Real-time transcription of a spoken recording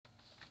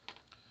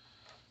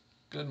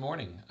Good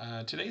morning.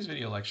 Today's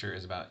video lecture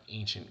is about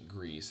ancient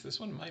Greece. This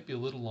one might be a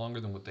little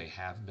longer than what they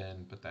have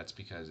been, but that's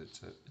because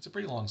it's a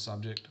pretty long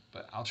subject,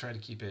 but I'll try to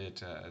keep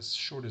it as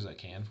short as I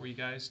can for you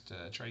guys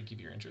to try to keep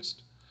your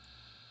interest.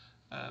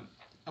 I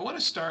want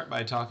to start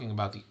by talking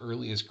about the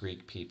earliest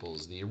Greek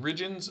peoples. The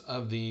origins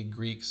of the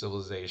Greek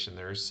civilization,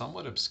 they're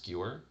somewhat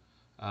obscure.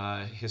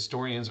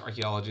 Historians,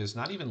 archaeologists,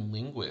 not even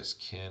linguists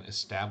can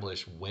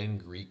establish when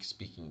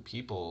Greek-speaking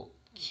people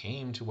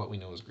came to what we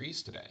know as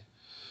Greece today.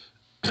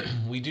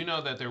 We do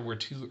know that there were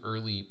two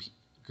early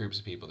groups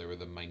of people. There were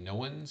the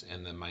Minoans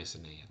and the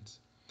Mycenaeans.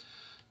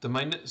 The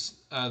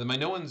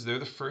Minoans, they're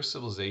the first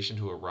civilization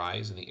to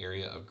arise in the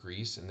area of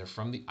Greece, and they're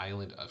from the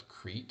island of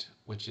Crete,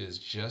 which is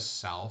just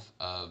south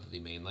of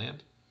the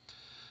mainland.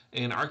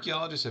 And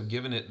archaeologists have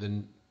given it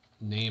the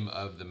name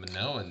of the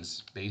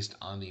Minoans based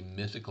on the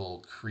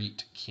mythical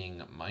Crete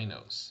king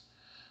Minos.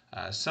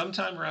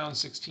 Sometime around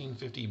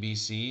 1650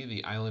 BC,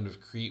 the island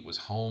of Crete was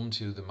home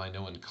to the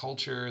Minoan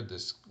culture.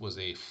 This was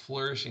a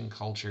flourishing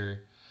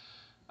culture.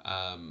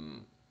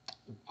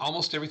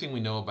 Almost everything we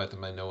know about the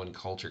Minoan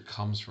culture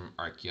comes from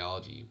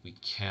archaeology. We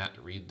can't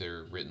read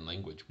their written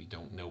language. We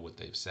don't know what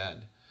they've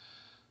said.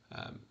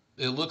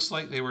 It looks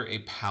like they were a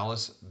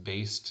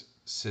palace-based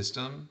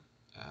system.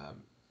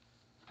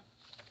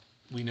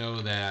 We know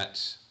that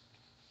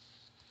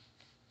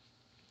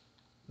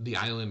the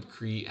island of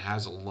Crete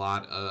has a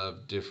lot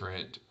of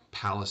different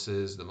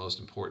palaces, the most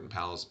important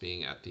palace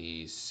being at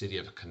the city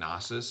of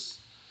Knossos.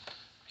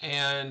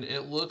 And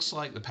it looks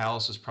like the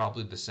palace was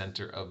probably the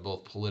center of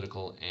both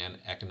political and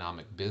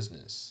economic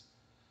business.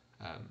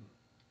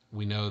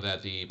 We know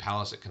that the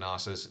palace at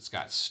Knossos, it's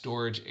got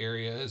storage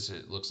areas.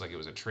 It looks like it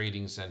was a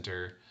trading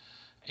center.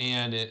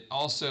 And it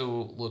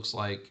also looks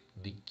like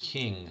the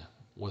king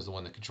was the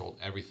one that controlled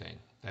everything.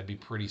 That'd be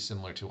pretty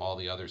similar to all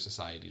the other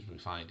societies we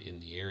find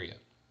in the area.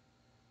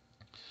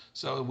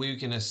 So we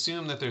can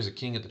assume that there's a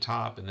king at the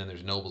top and then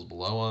there's nobles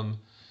below him,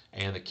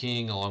 and the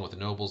king along with the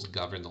nobles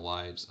govern the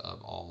lives of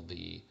all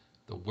the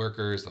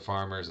workers, the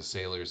farmers, the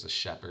sailors, the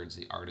shepherds,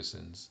 the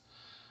artisans.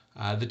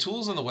 The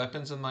tools and the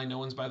weapons of the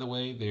Minoans, by the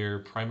way, they're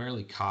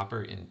primarily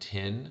copper and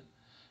tin,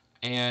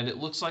 and it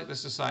looks like the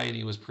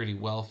society was pretty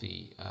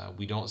wealthy.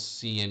 We don't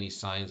see any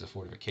signs of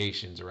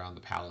fortifications around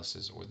the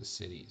palaces or the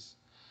cities.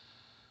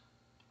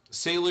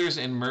 Sailors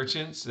and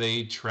merchants,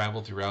 they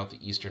traveled throughout the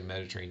eastern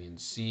Mediterranean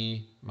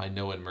Sea.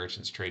 Minoan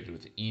merchants traded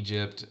with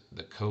Egypt,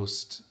 the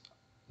coast,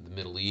 the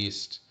Middle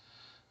East,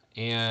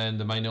 and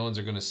the Minoans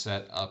are going to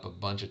set up a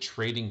bunch of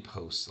trading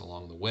posts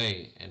along the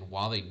way. And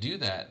while they do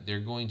that,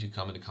 they're going to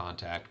come into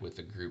contact with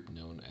a group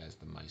known as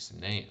the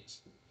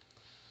Mycenaeans.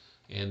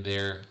 And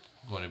they're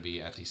going to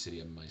be at the city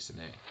of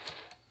Mycenae.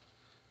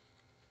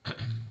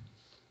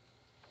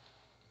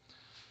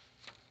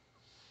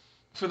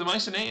 For the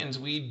Mycenaeans,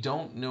 we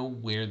don't know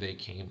where they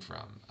came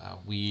from.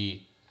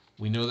 We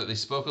know that they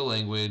spoke a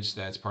language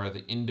that's part of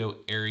the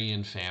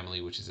Indo-Aryan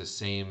family, which is the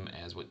same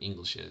as what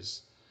English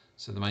is.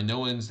 So the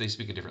Minoans, they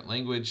speak a different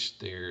language.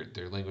 Their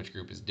language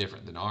group is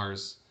different than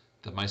ours.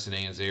 The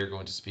Mycenaeans, they are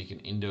going to speak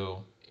an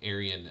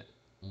Indo-Aryan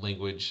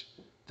language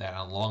that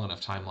on a long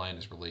enough timeline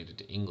is related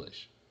to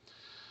English.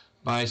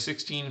 By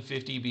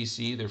 1650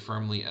 BC, they're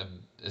firmly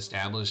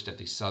established at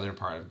the southern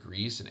part of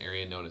Greece, an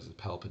area known as the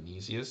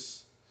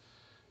Peloponnesus.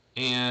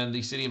 And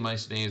the city of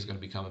Mycenae is going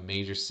to become a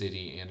major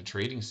city and a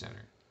trading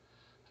center.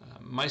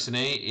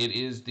 Mycenae, it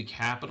is the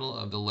capital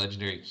of the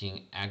legendary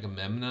king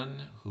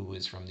Agamemnon, who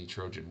is from the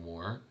Trojan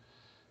War.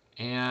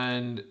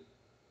 And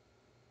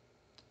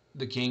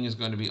the king is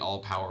going to be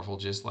all-powerful,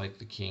 just like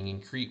the king in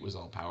Crete was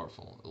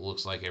all-powerful. It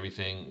looks like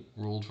everything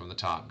ruled from the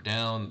top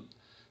down.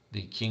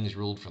 The kings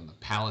ruled from the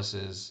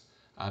palaces.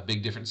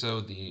 Big difference,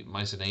 though, the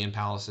Mycenaean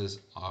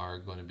palaces are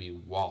going to be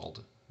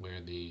walled,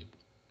 where the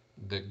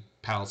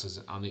palaces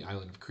on the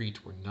island of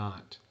Crete were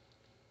not.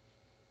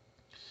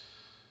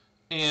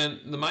 And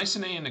the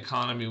Mycenaean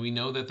economy, we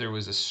know that there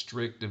was a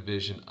strict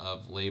division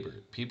of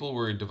labor. People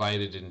were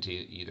divided into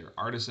either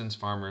artisans,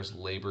 farmers,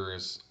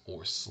 laborers,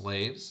 or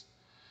slaves,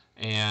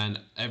 and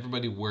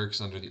everybody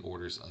works under the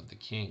orders of the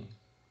king.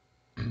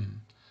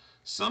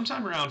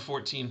 Sometime around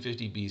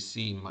 1450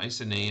 BC,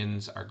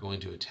 Mycenaeans are going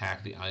to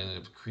attack the island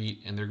of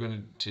Crete, and they're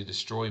going to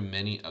destroy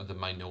many of the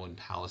Minoan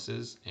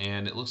palaces,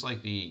 and it looks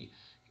like the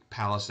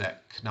palace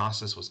at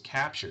Knossos was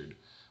captured,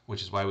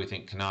 which is why we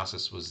think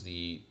Knossos was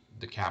the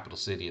capital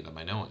city of the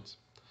Minoans.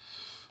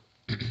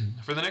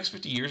 For the next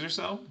 50 years or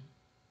so,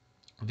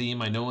 the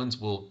Minoans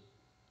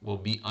will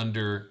be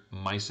under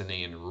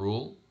Mycenaean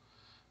rule,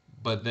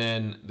 but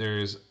then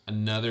there's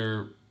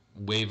another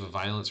wave of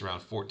violence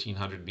around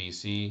 1400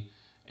 BC,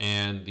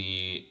 and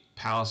the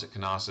palace at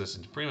Knossos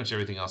and pretty much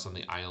everything else on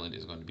the island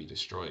is going to be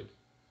destroyed.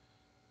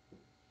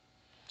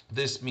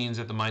 This means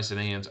that the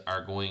Mycenaeans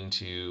are going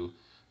to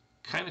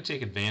kind of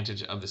take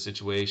advantage of the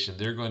situation.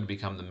 They're going to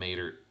become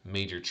the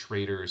major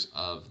traders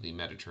of the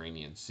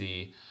Mediterranean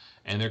Sea,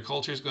 and their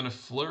culture is going to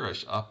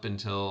flourish up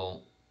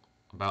until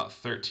about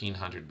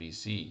 1300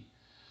 BC.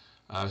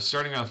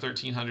 Starting around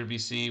 1300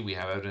 BC, we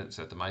have evidence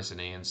that the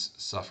Mycenaeans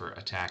suffer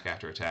attack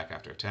after attack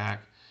after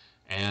attack,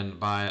 And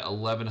by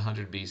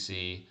 1100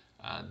 BC,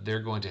 they're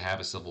going to have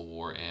a civil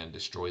war and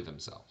destroy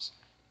themselves.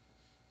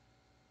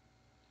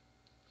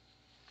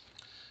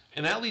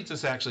 And that leads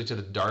us actually to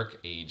the Dark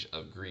Age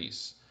of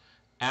Greece.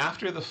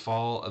 After the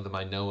fall of the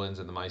Minoans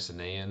and the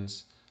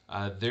Mycenaeans,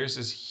 there's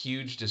this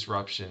huge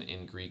disruption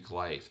in Greek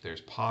life.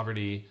 There's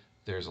poverty,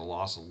 there's a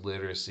loss of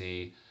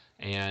literacy,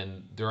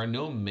 and there are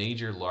no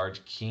major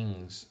large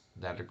kings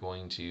that are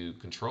going to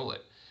control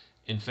it.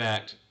 In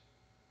fact,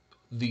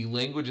 the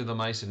language of the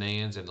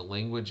Mycenaeans and the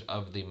language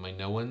of the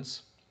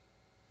Minoans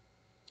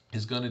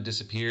is going to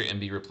disappear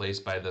and be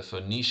replaced by the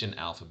Phoenician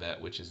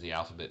alphabet, which is the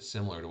alphabet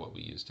similar to what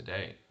we use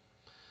today.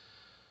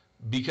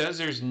 Because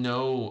there's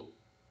no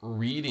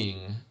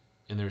reading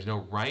and there's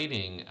no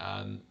writing,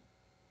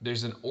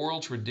 there's an oral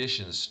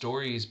tradition.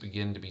 Stories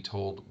begin to be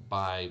told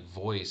by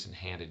voice and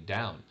handed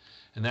down.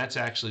 And that's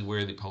actually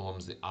where the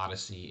poems, the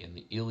Odyssey and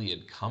the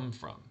Iliad, come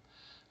from.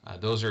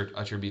 Those are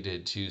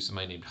attributed to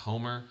somebody named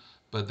Homer,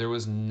 but there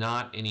was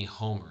not any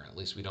Homer. At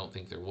least we don't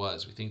think there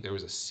was. We think there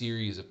was a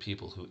series of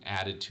people who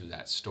added to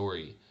that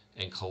story,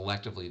 and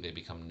collectively they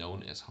become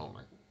known as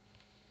Homer.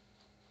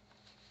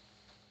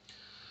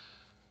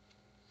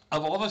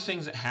 Of all the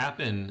things that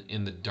happen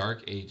in the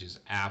Dark Ages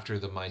after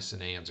the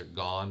Mycenaeans are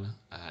gone,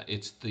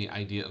 it's the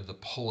idea of the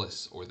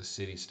polis, or the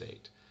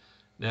city-state.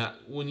 Now,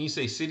 when you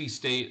say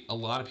city-state, a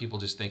lot of people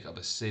just think of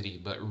a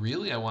city, but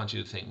really I want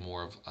you to think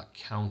more of a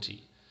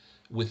county.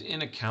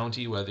 Within a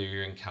county, whether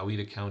you're in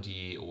Coweta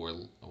County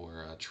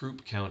or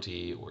Troup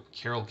County or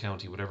Carroll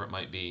County, whatever it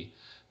might be,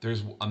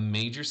 there's a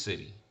major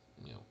city,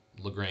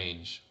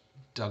 LaGrange,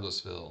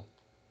 Douglasville,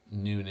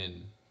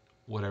 Noonan,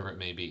 whatever it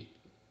may be.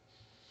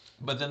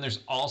 But then there's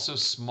also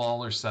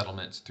smaller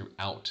settlements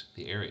throughout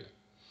the area.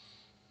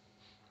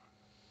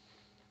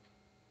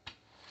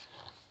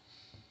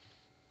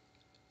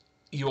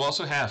 You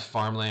also have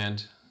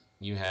farmland.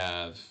 You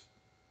have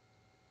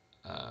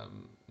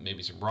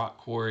maybe some rock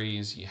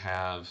quarries. You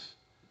have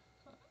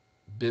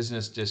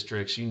business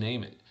districts, you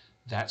name it.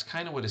 That's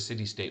kind of what a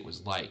city-state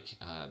was like.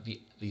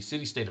 The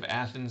city-state of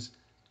Athens,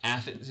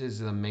 Athens is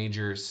the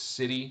major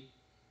city,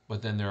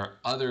 but then there are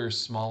other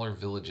smaller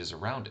villages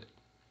around it.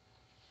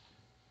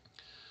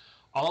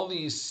 All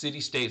these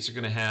city-states are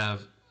going to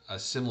have a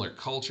similar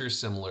culture,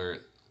 similar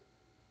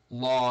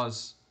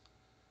laws,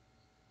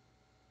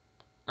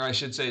 or I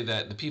should say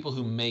that the people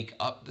who make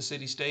up the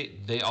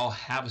city-state, they all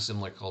have a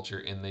similar culture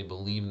and they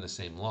believe in the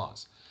same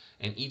laws.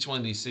 And each one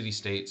of these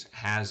city-states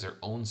has their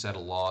own set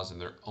of laws and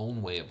their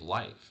own way of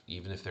life,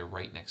 even if they're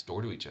right next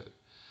door to each other.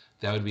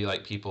 That would be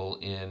like people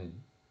in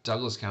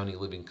Douglas County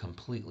living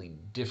completely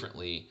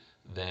differently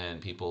than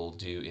people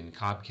do in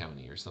Cobb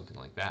County or something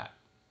like that.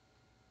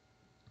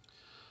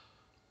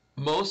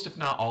 Most, if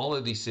not all,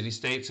 of these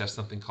city-states have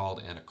something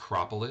called an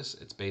acropolis.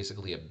 It's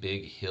basically a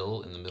big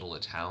hill in the middle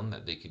of town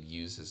that they could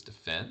use as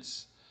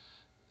defense.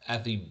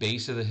 At the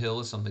base of the hill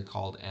is something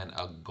called an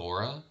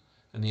agora.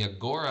 And the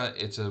agora,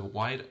 it's a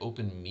wide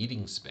open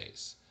meeting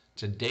space.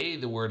 Today,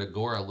 the word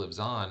agora lives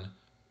on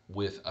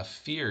with a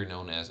fear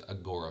known as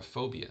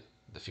agoraphobia,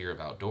 the fear of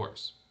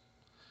outdoors.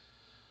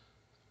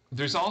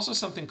 There's also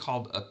something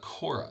called a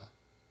chora,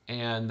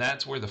 and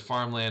that's where the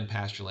farmland,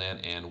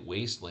 pastureland, and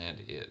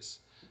wasteland is.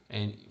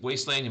 And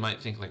wasteland, you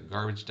might think like a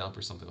garbage dump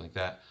or something like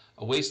that.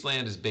 A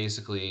wasteland is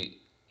basically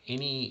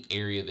any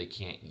area they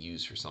can't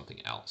use for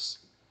something else.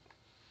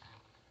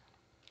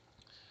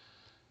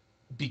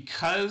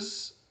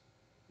 Because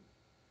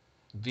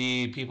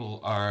the people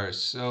are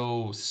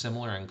so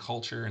similar in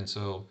culture and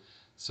so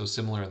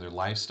similar in their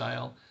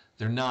lifestyle,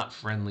 they're not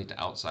friendly to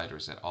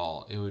outsiders at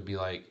all. It would be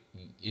like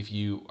if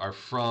you are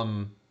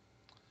from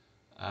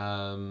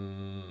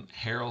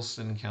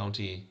Haralson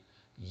County,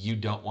 you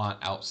don't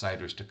want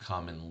outsiders to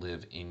come and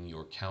live in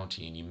your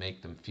county, and you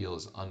make them feel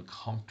as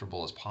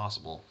uncomfortable as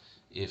possible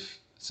if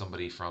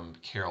somebody from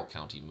Carroll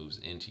County moves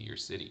into your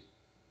city.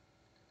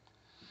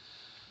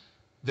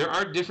 There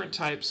are different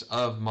types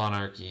of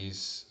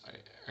monarchies,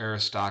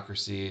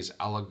 aristocracies,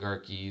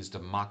 oligarchies,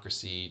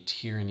 democracy,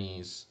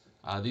 tyrannies.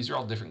 These are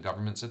all different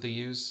governments that they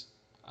use.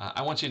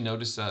 I want you to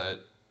notice a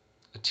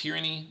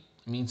tyranny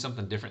means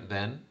something different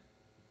than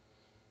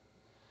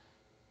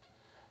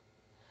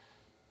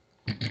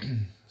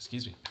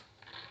excuse me.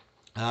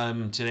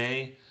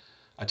 Today,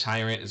 a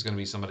tyrant is going to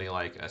be somebody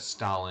like a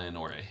Stalin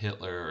or a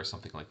Hitler or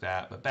something like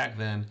that. But back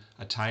then,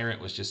 a tyrant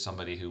was just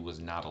somebody who was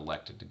not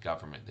elected to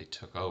government. They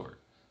took over.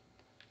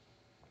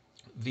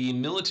 The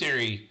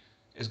military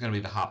is going to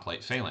be the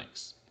hoplite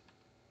phalanx.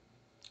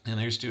 And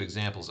there's two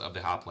examples of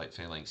the hoplite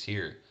phalanx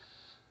here.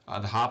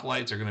 The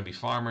hoplites are going to be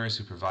farmers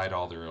who provide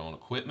all their own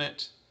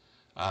equipment.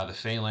 The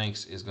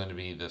phalanx is going to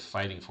be the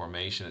fighting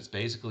formation. It's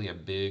basically a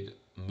big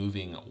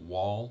moving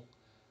wall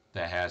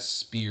that has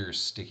spears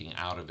sticking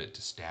out of it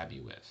to stab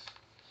you with.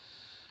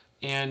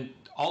 And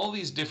all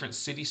these different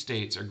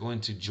city-states are going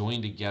to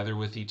join together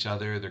with each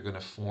other. They're going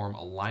to form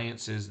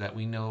alliances that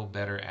we know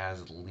better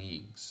as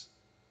leagues.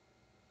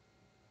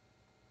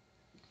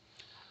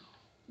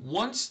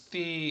 Once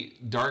the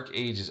Dark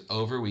Age is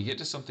over, we get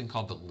to something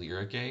called the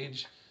Lyric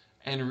Age.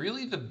 And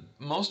really, the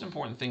most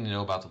important thing to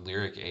know about the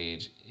Lyric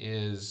Age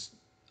is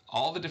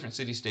all the different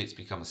city states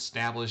become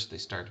established, they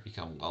start to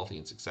become wealthy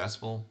and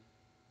successful.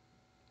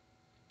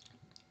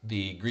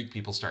 The Greek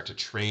people start to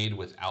trade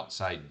with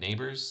outside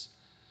neighbors,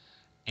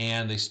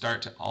 and they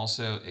start to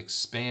also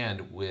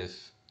expand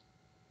with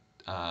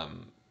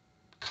um,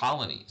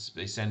 colonies.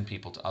 They send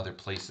people to other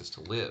places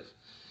to live.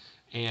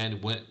 And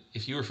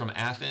if you were from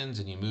Athens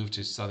and you moved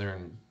to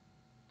southern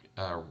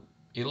uh,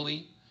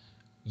 Italy,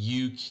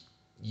 you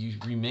you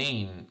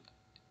remain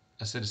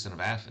a citizen of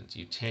Athens.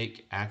 You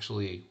take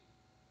actually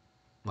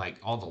like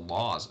all the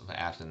laws of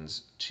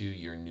Athens to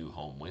your new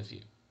home with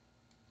you.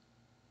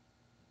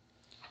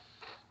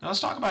 Now let's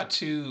talk about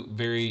two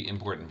very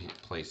important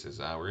places.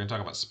 We're going to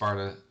talk about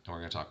Sparta and we're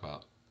going to talk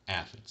about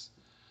Athens.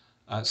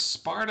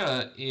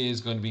 Sparta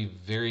is going to be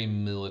very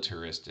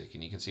militaristic,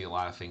 and you can see a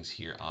lot of things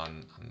here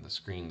on the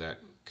screen that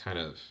kind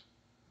of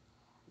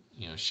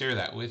share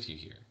that with you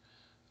here.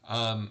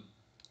 Um,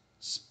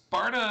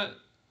 Sparta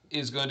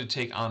is going to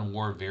take on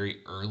war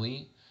very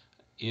early.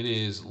 It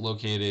is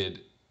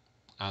located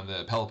on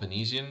the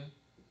Peloponnesian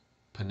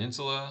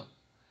Peninsula,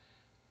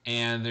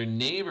 and their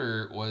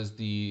neighbor was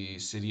the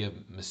city of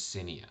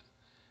Messenia.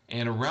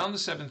 And around the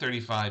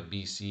 735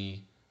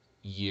 BC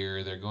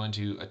year, they're going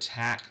to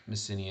attack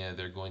Messenia.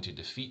 They're going to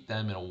defeat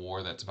them in a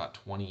war that's about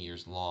 20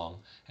 years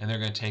long, and they're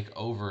going to take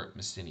over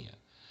Messenia.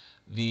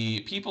 The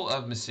people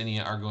of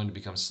Messenia are going to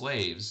become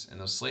slaves, and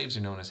those slaves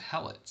are known as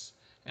helots.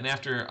 And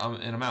after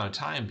an amount of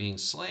time being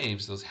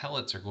slaves, those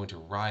helots are going to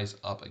rise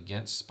up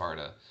against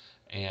Sparta,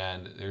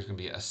 and there's going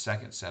to be a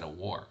second set of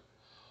war.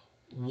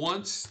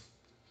 Once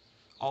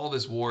all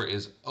this war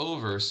is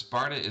over,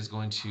 Sparta is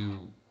going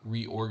to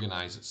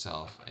reorganize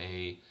itself.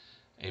 A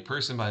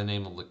person by the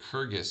name of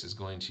Lycurgus is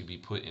going to be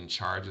put in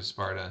charge of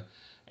Sparta,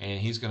 and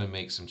he's going to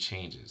make some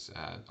changes.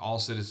 All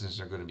citizens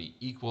are going to be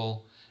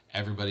equal.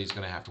 Everybody's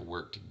going to have to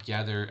work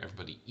together.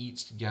 Everybody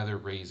eats together,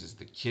 raises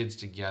the kids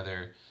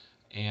together,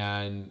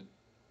 and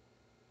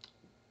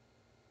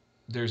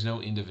there's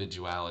no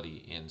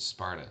individuality in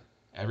Sparta.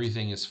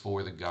 Everything is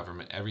for the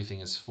government. Everything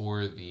is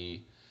for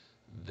the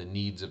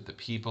needs of the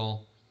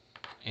people.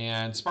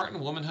 And Spartan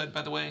womanhood,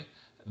 by the way,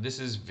 this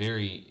is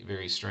very,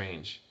 very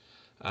strange.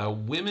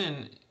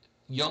 Women,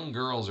 young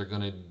girls are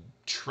going to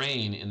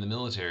train in the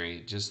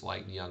military just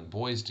like young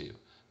boys do.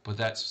 But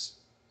that's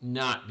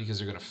not because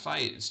they're going to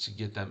fight, it's to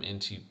get them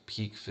into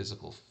peak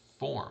physical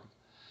form.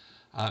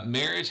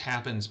 Marriage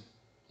happens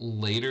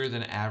later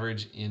than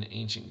average in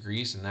ancient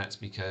Greece, and that's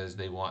because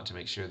they want to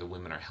make sure the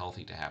women are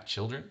healthy to have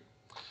children.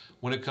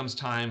 When it comes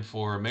time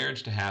for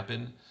marriage to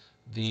happen,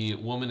 the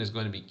woman is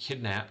going to be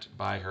kidnapped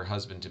by her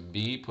husband to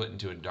be, put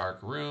into a dark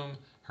room.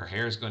 Her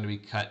hair is going to be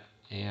cut,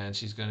 and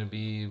she's going to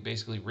be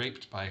basically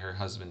raped by her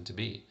husband to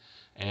be.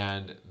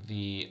 And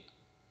the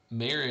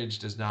marriage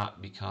does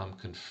not become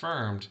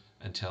confirmed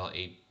until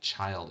a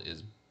child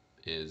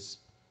is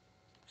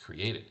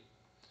created.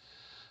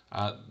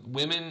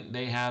 Women,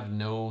 they have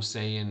no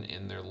say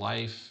in their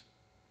life.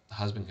 The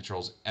husband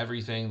controls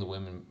everything. The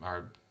women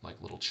are like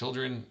little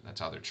children. That's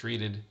how they're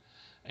treated.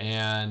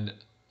 And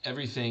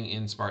everything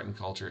in Spartan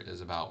culture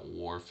is about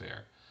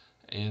warfare.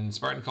 In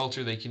Spartan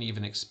culture, they can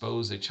even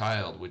expose a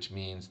child, which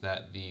means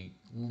that the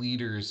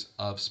leaders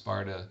of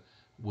Sparta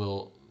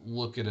will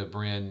look at a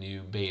brand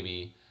new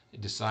baby,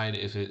 decide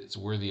if it's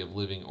worthy of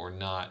living or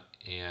not,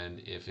 and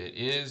if it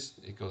is,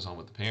 it goes home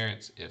with the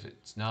parents. If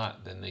it's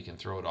not, then they can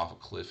throw it off a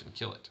cliff and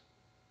kill it.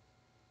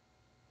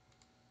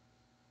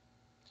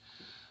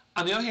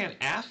 On the other hand,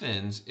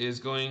 Athens is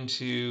going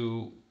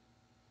to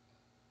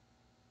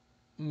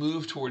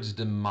move towards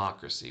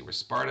democracy, where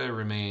Sparta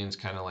remains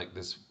kind of like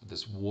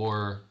this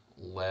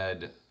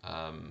war-led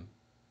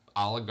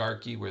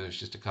oligarchy where there's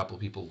just a couple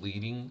of people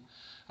leading.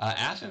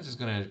 Athens is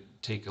going to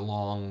take a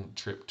long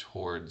trip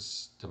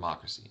towards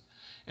democracy.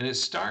 And it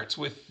starts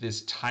with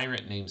this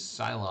tyrant named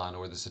Cylon,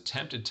 or this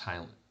attempted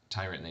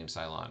tyrant named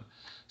Cylon.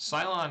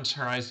 Cylon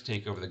tries to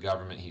take over the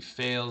government. He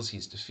fails.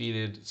 He's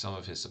defeated. Some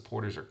of his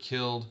supporters are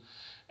killed.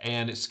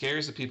 And it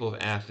scares the people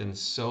of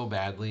Athens so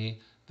badly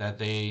that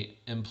they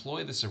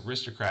employ this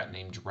aristocrat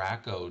named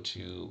Draco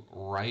to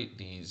write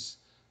these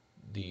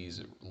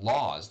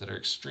laws that are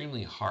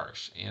extremely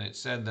harsh. And it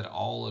said that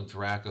all of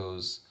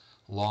Draco's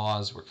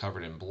laws were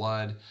covered in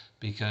blood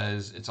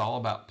because it's all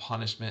about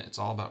punishment, it's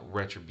all about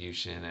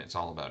retribution, and it's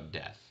all about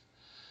death.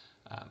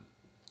 Um,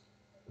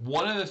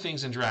 One of the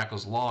things in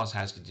Draco's laws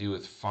has to do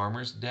with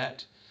farmers'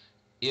 debt.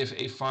 If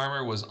a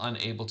farmer was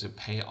unable to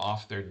pay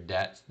off their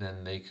debts,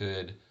 then they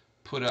could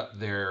put up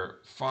their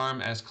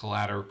farm as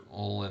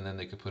collateral, and then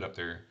they could put up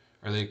their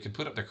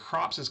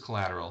crops as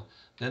collateral,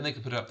 then they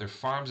could put up their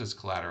farms as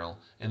collateral,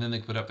 and then they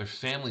could put up their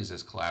families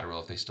as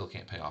collateral if they still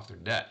can't pay off their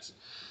debts.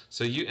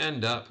 So you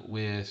end up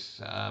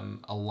with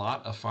a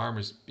lot of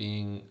farmers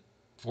being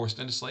forced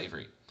into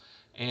slavery.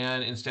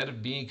 And instead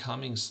of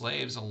becoming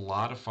slaves, a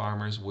lot of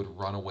farmers would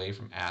run away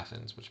from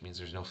Athens, which means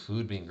there's no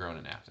food being grown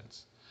in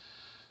Athens.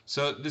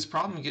 So this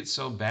problem gets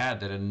so bad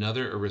that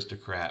another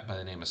aristocrat by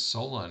the name of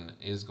Solon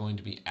is going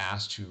to be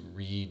asked to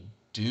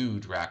redo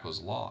Draco's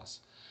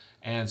laws.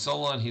 And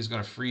Solon, he's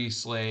going to free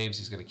slaves,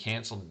 he's going to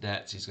cancel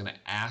debts, he's going to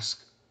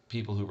ask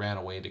people who ran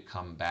away to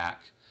come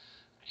back.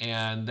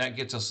 And that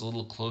gets us a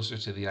little closer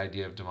to the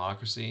idea of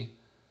democracy.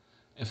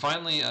 And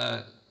finally,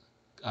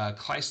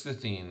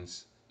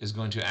 Cleisthenes is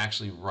going to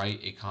actually write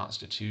a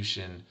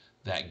constitution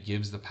that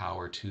gives the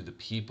power to the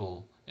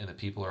people, and the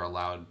people are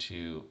allowed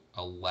to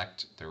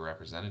elect their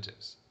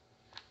representatives.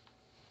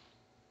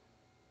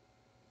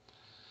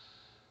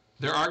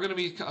 There are going to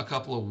be a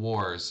couple of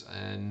wars.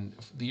 In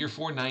the year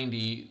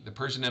 490, the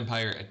Persian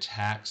Empire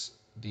attacks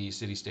the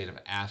city-state of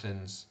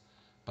Athens,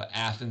 but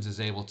Athens is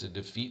able to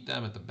defeat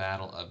them at the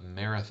Battle of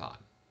Marathon.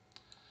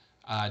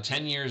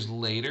 10 years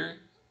later,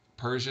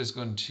 Persia is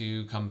going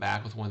to come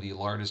back with one of the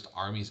largest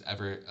armies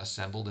ever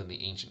assembled in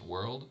the ancient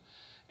world.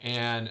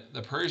 And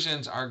the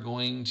Persians are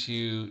going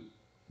to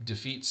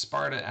defeat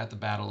Sparta at the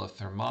Battle of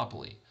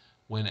Thermopylae.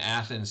 When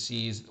Athens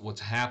sees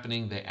what's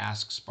happening, they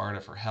ask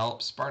Sparta for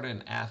help. Sparta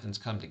and Athens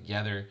come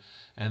together.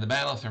 And the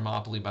Battle of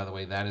Thermopylae, by the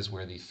way, that is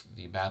where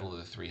the Battle of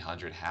the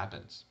 300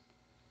 happens.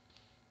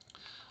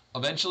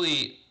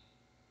 Eventually,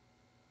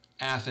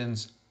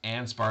 Athens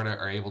and Sparta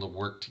are able to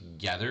work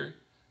together,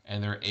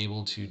 and they're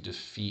able to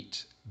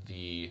defeat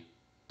the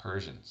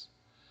Persians.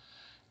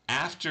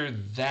 After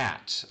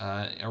that,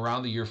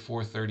 around the year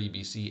 430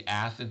 BC,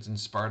 Athens and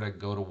Sparta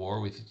go to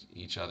war with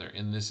each other.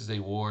 And this is a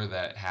war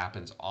that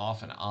happens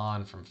off and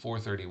on from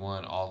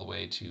 431 all the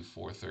way to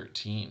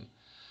 413.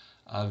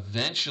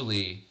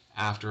 Eventually,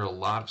 after a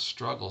lot of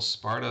struggle,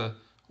 Sparta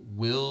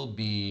will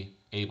be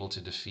able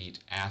to defeat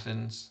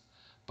Athens.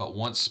 But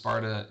once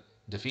Sparta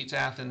defeats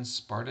Athens,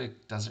 Sparta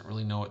doesn't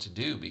really know what to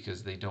do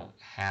because they don't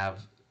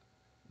have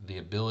the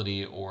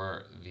ability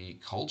or the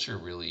culture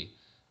really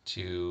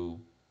to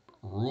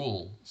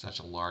rule such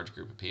a large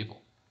group of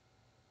people.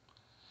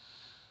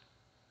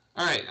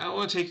 All right, I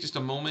want to take just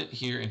a moment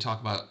here and talk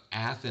about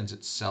Athens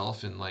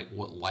itself and like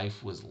what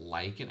life was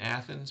like in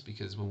Athens,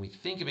 because when we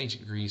think of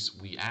ancient Greece,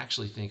 we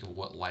actually think of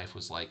what life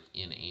was like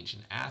in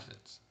ancient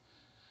Athens.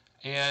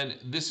 And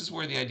this is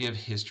where the idea of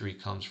history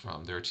comes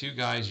from. There are two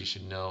guys you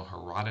should know,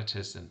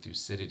 Herodotus and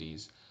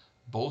Thucydides.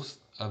 Both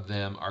of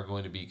them are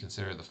going to be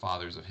considered the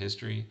fathers of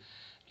history.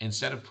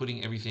 Instead of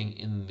putting everything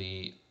in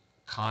the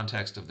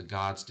context of the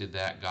gods did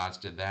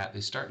that,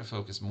 they start to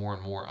focus more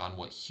and more on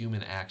what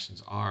human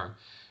actions are.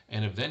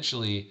 And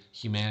eventually,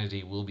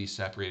 humanity will be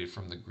separated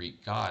from the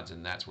Greek gods,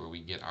 and that's where we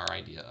get our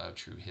idea of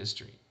true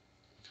history.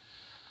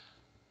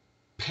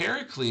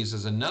 Pericles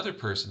is another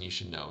person you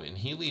should know, and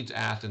he leads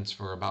Athens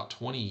for about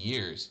 20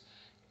 years.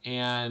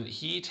 And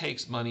he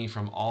takes money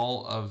from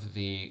all of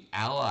the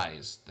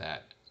allies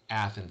that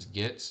Athens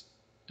gets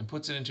and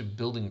puts it into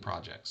building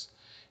projects.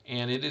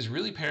 And it is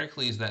really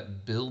Pericles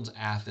that builds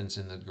Athens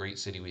in the great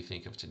city we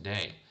think of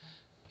today.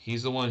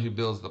 He's the one who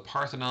builds the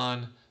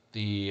Parthenon,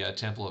 the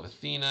Temple of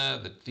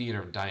Athena, the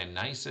Theater of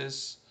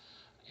Dionysus.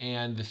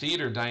 And the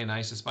Theater of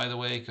Dionysus, by the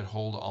way, could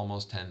hold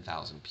almost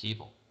 10,000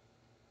 people.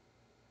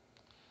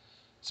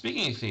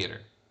 Speaking of theater,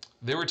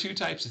 there were two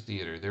types of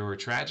theater. There were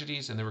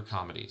tragedies and there were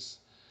comedies.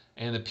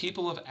 And the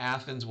people of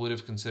Athens would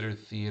have considered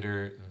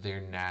theater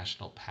their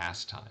national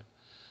pastime.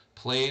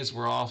 Plays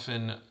were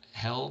often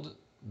held.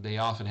 They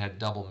often had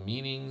double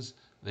meanings.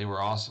 They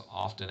were also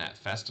often at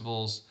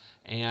festivals,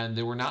 and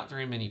there were not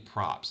very many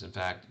props. In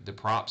fact, the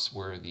props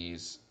were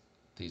these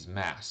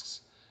masks.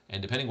 And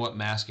depending what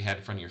mask you had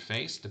in front of your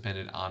face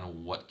depended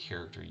on what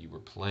character you were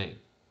playing.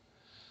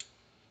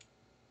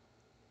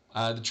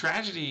 The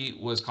tragedy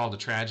was called a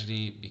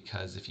tragedy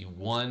because if you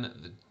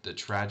won the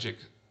tragic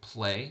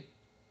play,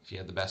 if you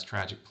had the best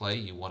tragic play,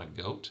 you won a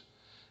goat.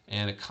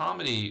 And a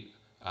comedy,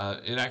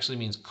 it actually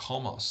means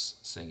komos,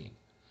 singing,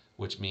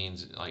 which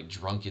means like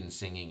drunken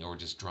singing or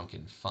just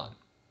drunken fun.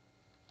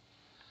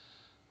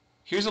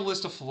 Here's a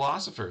list of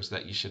philosophers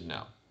that you should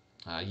know.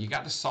 You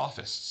got the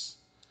sophists.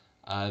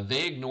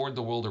 They ignored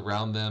the world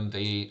around them.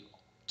 They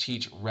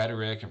teach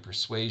rhetoric and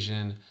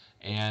persuasion,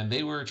 and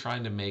they were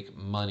trying to make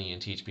money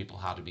and teach people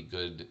how to be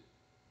good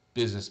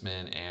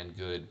businessmen and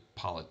good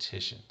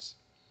politicians.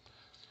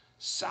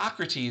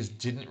 Socrates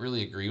didn't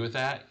really agree with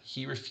that.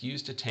 He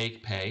refused to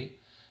take pay,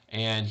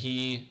 and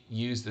he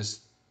used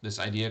this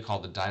idea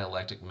called the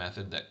dialectic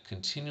method that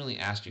continually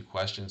asks you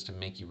questions to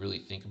make you really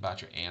think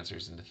about your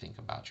answers and to think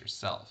about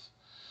yourself.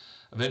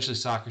 Eventually,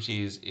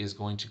 Socrates is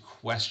going to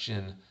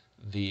question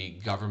the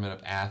government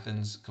of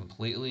Athens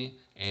completely,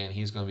 and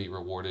he's going to be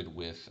rewarded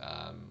with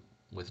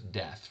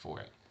death for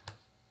it.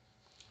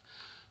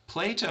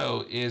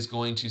 Plato is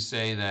going to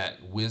say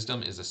that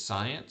wisdom is a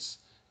science,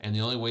 and the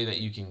only way that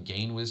you can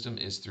gain wisdom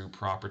is through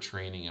proper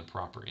training and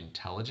proper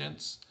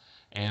intelligence.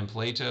 And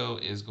Plato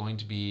is going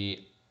to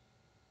be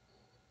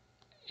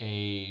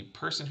a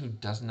person who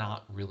does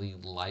not really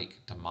like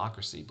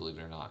democracy, believe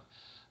it or not.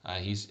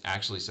 He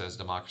actually says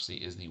democracy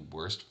is the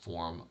worst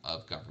form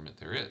of government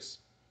there is.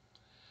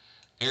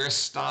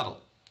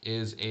 Aristotle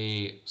is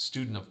a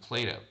student of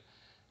Plato.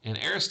 And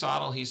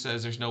Aristotle, he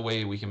says there's no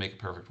way we can make a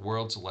perfect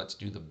world, so let's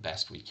do the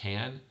best we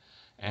can.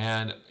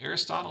 And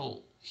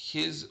Aristotle,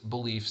 his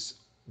beliefs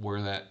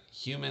were that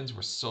humans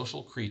were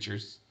social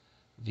creatures,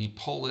 The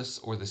polis,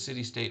 or the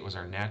city-state, was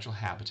our natural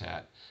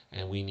habitat,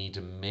 and we need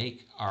to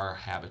make our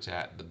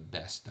habitat the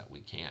best that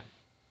we can.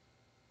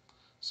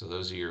 So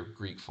those are your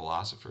Greek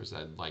philosophers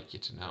that I'd like you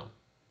to know.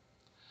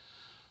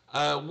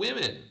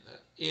 Women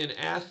in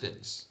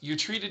Athens, you're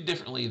treated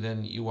differently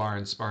than you are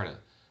in Sparta.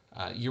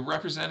 You're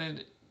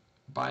represented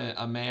by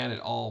a man at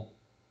all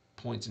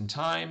points in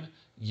time.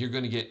 You're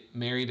going to get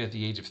married at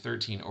the age of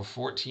 13 or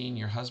 14.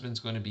 Your husband's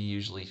going to be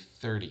usually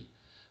 30.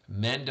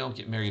 Men don't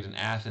get married in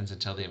Athens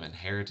until they've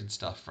inherited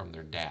stuff from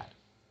their dad.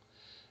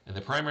 And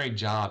the primary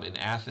job in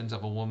Athens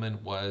of a woman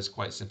was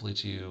quite simply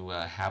to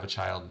have a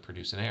child and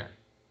produce an heir.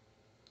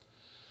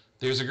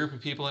 There's a group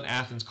of people in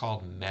Athens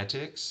called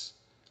metics.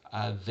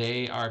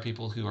 They are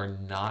people who are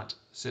not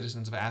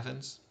citizens of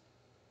Athens.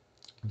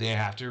 They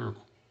have to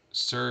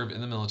serve in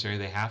the military,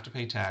 they have to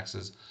pay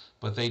taxes,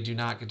 but they do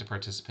not get to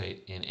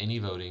participate in any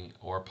voting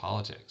or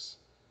politics.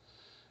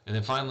 And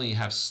then finally, you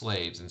have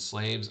slaves, and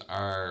slaves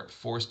are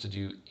forced to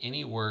do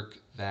any work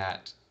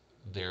that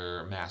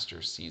their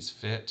master sees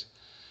fit.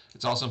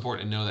 It's also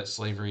important to know that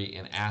slavery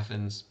in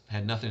Athens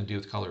had nothing to do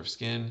with color of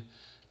skin.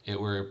 It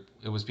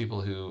was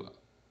people who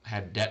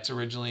had debts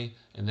originally,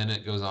 and then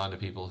it goes on to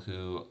people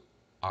who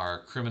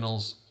are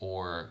criminals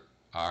or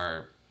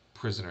are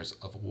prisoners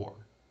of war.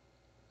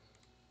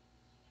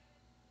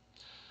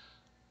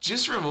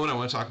 Just for a moment, I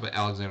want to talk about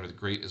Alexander the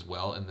Great as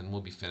well, and then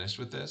we'll be finished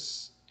with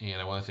this. And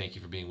I want to thank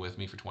you for being with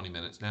me for 20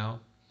 minutes now.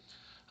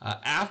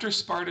 After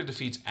Sparta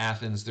defeats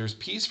Athens, there's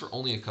peace for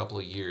only a couple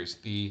of years.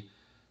 The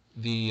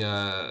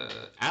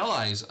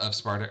allies of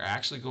Sparta are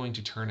actually going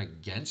to turn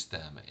against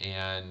them,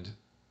 and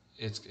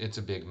it's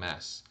a big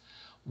mess.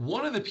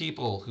 One of the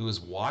people who is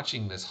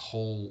watching this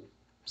whole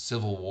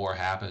civil war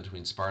happen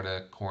between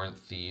Sparta, Corinth,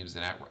 Thebes,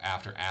 and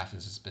after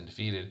Athens has been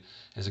defeated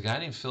is a guy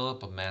named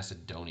Philip of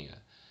Macedonia.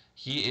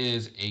 He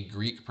is a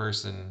Greek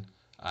person.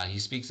 He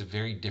speaks a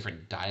very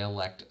different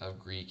dialect of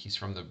Greek. He's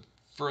from the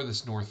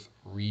furthest north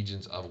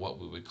regions of what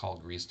we would call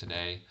Greece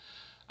today.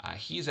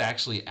 He's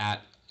actually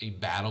at a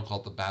battle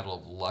called the Battle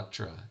of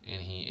Leuctra,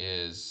 and he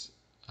is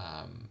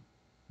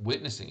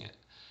witnessing it.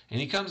 And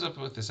he comes up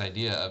with this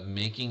idea of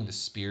making the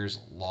spears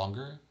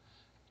longer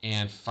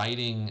and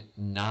fighting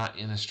not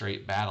in a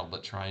straight battle,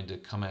 but trying to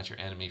come at your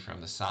enemy from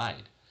the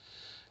side.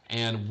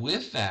 And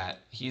with that,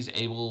 he's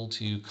able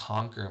to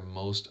conquer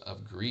most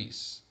of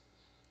Greece.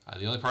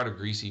 The only part of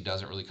Greece he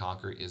doesn't really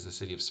conquer is the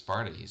city of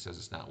Sparta. He says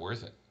it's not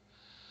worth it.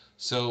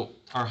 So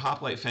our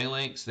hoplite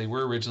phalanx, they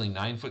were originally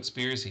 9-foot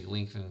spears. He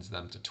lengthens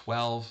them to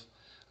 12.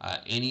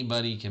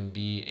 Anybody can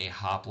be a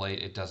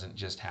hoplite. It doesn't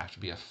just have to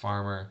be a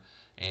farmer.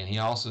 And he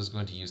also is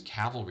going to use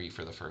cavalry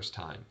for the first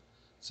time.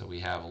 So we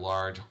have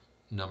large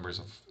numbers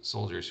of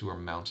soldiers who are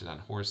mounted on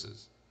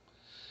horses.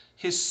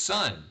 His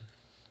son,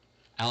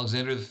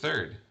 Alexander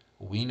III,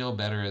 we know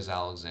better as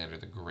Alexander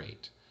the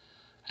Great.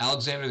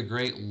 Alexander the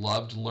Great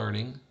loved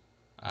learning.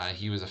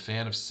 He was a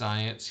fan of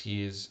science.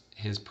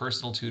 His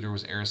personal tutor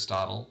was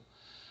Aristotle.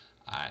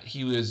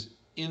 He was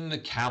in the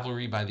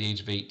cavalry by the age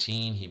of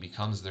 18. He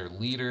becomes their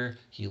leader.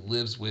 He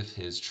lives with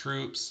his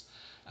troops.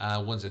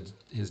 Once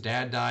his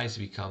dad dies,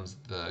 he becomes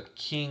the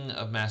king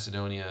of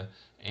Macedonia,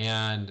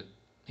 and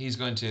he's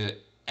going to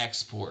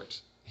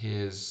export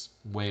his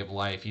way of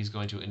life. He's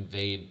going to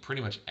invade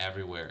pretty much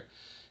everywhere.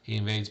 He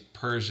invades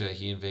Persia,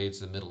 he invades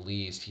the Middle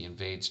East, he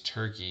invades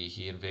Turkey,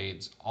 he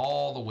invades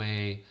all the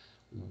way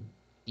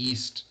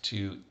east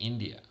to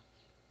India.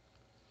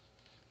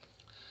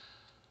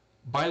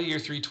 By the year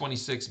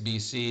 326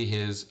 BC,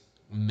 his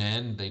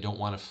men, they don't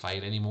want to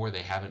fight anymore.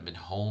 They haven't been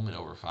home in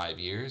over 5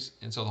 years,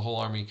 and so the whole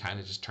army kind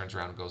of just turns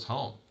around and goes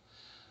home.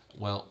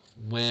 Well,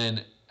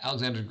 when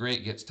Alexander the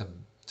Great gets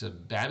to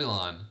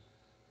Babylon,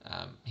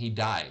 he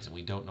dies, and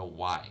we don't know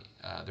why.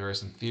 There are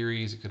some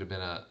theories. It could have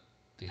been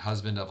the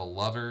husband of a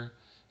lover.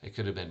 It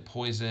could have been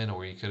poison,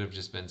 or he could have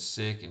just been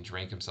sick and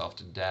drank himself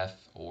to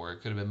death, or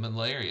it could have been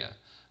malaria.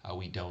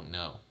 We don't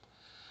know.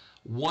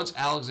 Once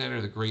Alexander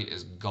the Great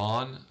is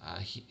gone,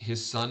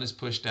 his son is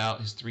pushed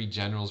out. His 3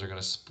 generals are going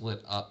to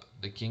split up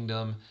the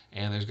kingdom,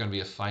 and there's going to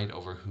be a fight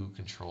over who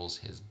controls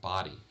his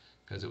body,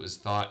 because it was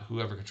thought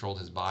whoever controlled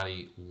his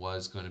body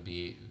was going to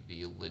be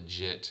the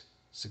legit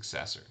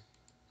successor.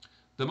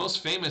 The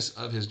most famous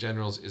of his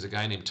generals is a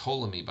guy named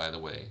Ptolemy, by the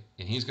way,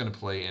 and he's going to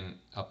play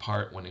a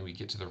part when we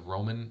get to the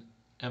Roman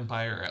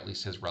Empire, or at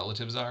least his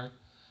relatives are.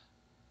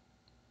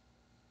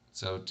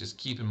 So just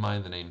keep in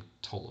mind the name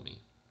Ptolemy.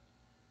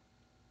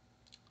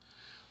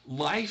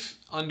 Life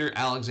under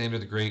Alexander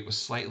the Great was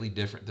slightly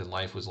different than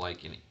life was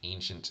like in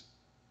ancient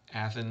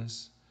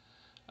Athens.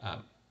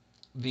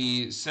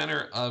 The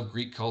center of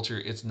Greek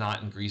culture, it's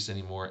not in Greece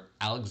anymore.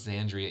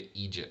 Alexandria,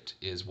 Egypt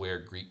is where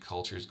Greek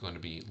culture is going to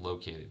be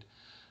located.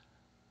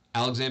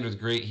 Alexander the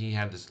Great, he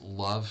had this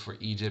love for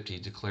Egypt. He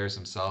declares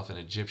himself an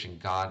Egyptian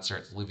god,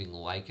 starts living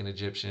like an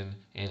Egyptian,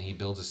 and he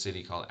builds a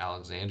city called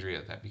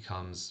Alexandria that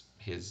becomes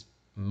his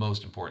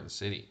most important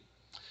city.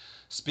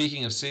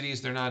 Speaking of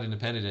cities, they're not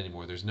independent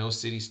anymore. There's no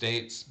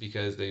city-states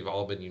because they've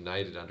all been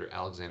united under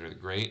Alexander the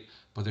Great,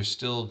 but they're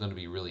still going to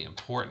be really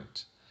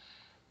important.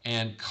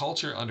 And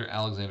culture under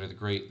Alexander the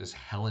Great, this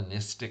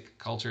Hellenistic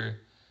culture,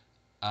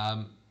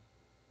 Um,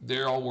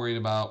 they're all worried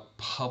about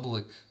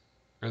public,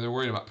 or they're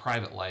worried about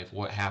private life,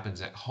 what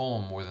happens at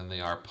home, more than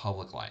they are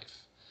public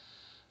life.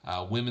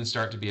 Women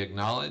start to be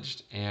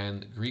acknowledged,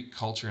 and Greek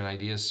culture and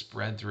ideas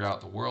spread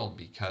throughout the world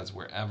because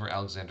wherever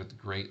Alexander the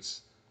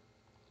Great's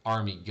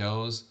army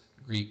goes,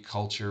 Greek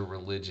culture,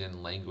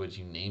 religion, language,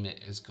 you name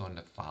it, is going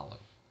to follow.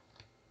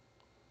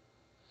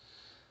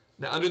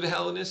 Now, under the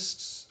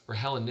Hellenists or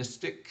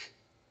Hellenistic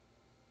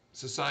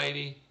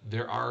society,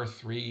 there are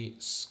three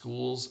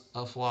schools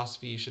of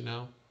philosophy you should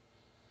know.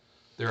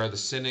 There are the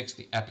Cynics,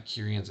 the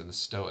Epicureans, and the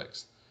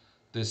Stoics.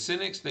 The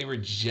Cynics, they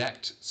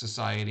reject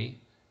society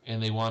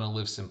and they want to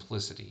live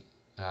simplicity.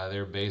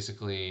 They're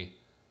basically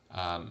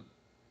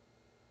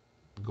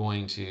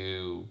going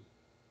to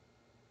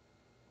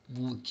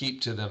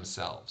keep to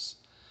themselves.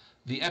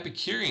 The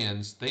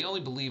Epicureans, they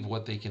only believe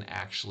what they can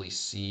actually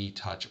see,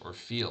 touch, or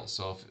feel.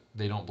 So if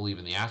they don't believe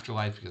in the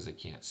afterlife because they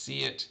can't see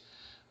it,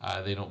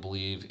 they don't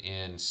believe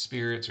in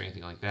spirits or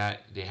anything like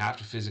that. They have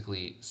to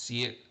physically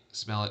see it,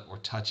 smell it, or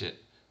touch it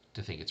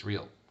to think it's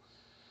real.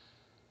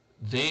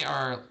 They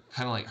are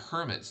kind of like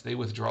hermits. They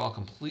withdraw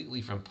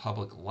completely from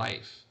public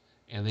life,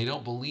 and they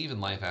don't believe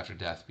in life after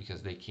death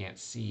because they can't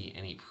see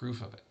any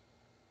proof of it.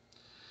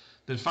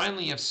 Then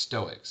finally, you have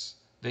Stoics.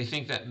 They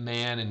think that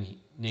man and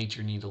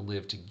nature need to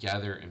live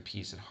together in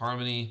peace and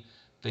harmony.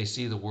 They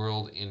see the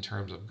world in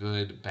terms of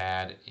good,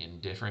 bad,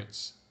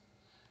 indifference.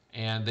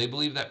 And they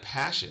believe that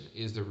passion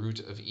is the root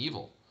of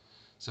evil.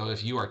 So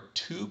if you are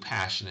too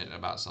passionate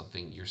about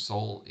something, your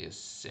soul is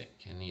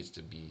sick and needs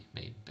to be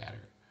made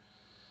better.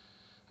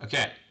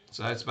 Okay,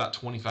 so that's about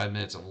 25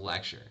 minutes of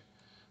lecture.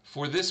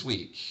 For this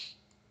week,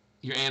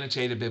 your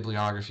annotated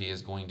bibliography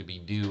is going to be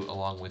due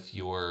along with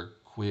your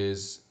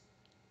quiz.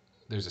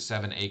 There's a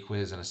 7A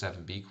quiz and a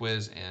 7B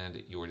quiz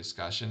and your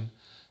discussion.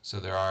 So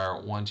there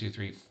are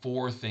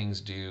 4 things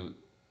due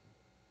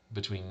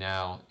between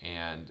now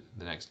and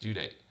the next due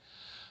date.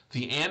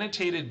 The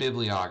annotated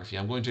bibliography,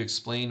 I'm going to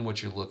explain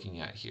what you're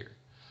looking at here.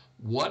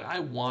 What I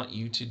want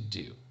you to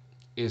do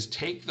is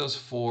take those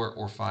 4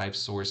 or 5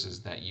 sources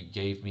that you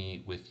gave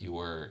me with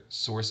your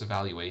source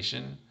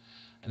evaluation,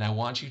 and I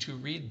want you to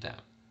read them.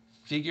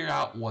 Figure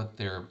out what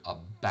they're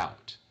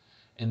about.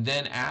 And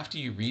then after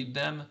you read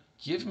them,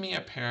 give me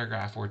a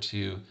paragraph or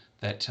two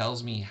that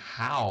tells me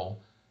how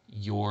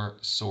your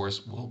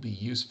source will be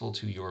useful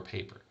to your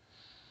paper.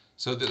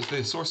 So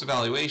the source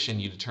evaluation,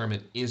 you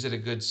determine, is it a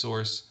good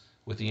source?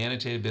 With the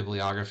annotated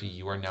bibliography,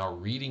 you are now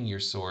reading your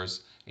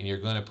source and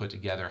you're going to put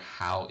together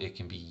how it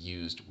can be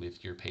used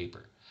with your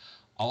paper.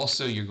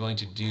 Also, you're going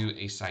to do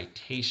a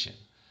citation,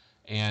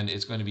 and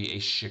it's going to be a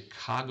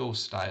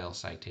Chicago-style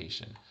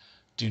citation.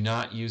 Do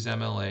not use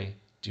MLA.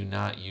 Do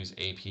not use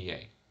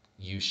APA.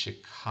 Use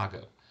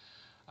Chicago.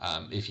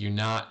 If you're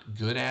not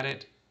good at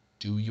it,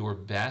 do your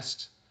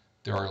best.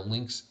 There are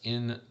links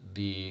in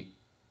the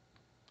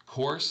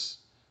course.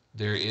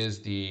 There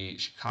is the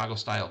Chicago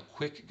Style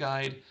Quick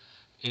Guide,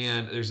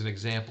 and there's an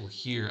example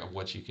here of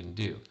what you can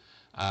do.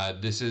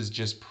 This is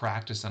just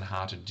practice on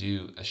how to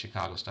do a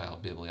Chicago Style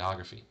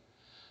bibliography.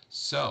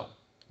 So,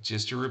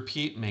 just to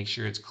repeat, make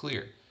sure it's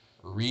clear.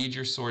 Read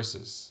your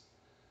sources.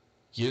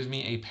 Give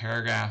me a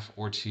paragraph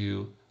or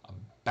two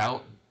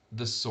about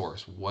the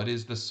source. What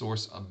is the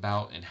source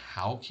about and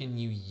how can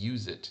you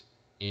use it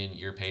in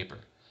your paper?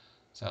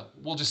 So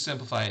we'll just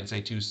simplify it and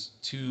say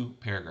two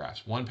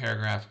paragraphs. One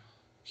paragraph,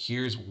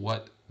 here's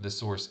what the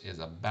source is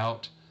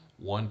about.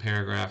 One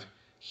paragraph,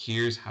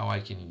 here's how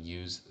I can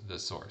use the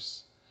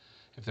source.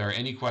 If there are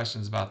any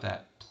questions about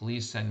that,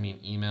 please send me an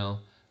email.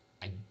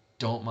 I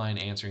don't mind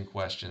answering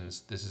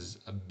questions. This is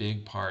a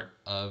big part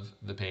of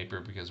the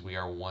paper because we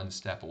are one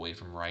step away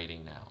from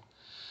writing now.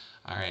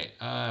 All right,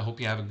 I hope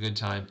you have a good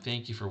time.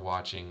 Thank you for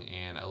watching,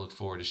 and I look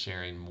forward to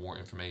sharing more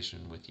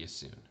information with you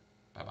soon.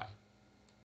 Bye-bye.